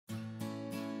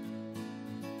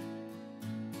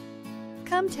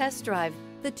Come test drive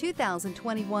the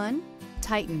 2021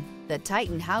 Titan. The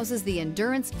Titan houses the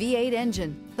Endurance V8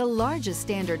 engine, the largest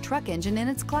standard truck engine in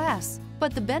its class.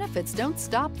 But the benefits don't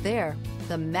stop there.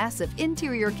 The massive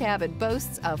interior cabin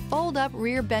boasts a fold-up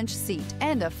rear bench seat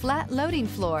and a flat loading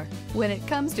floor. When it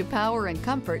comes to power and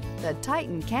comfort, the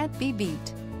Titan can't be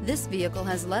beat. This vehicle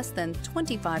has less than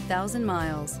 25,000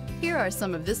 miles. Here are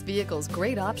some of this vehicle's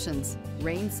great options: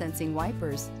 rain-sensing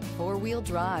wipers, four-wheel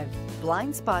drive,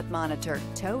 blind spot monitor,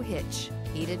 tow hitch,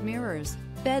 heated mirrors,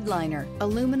 bed liner,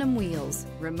 aluminum wheels,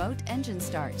 remote engine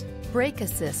start, brake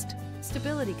assist,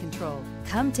 stability control.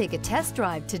 Come take a test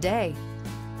drive today.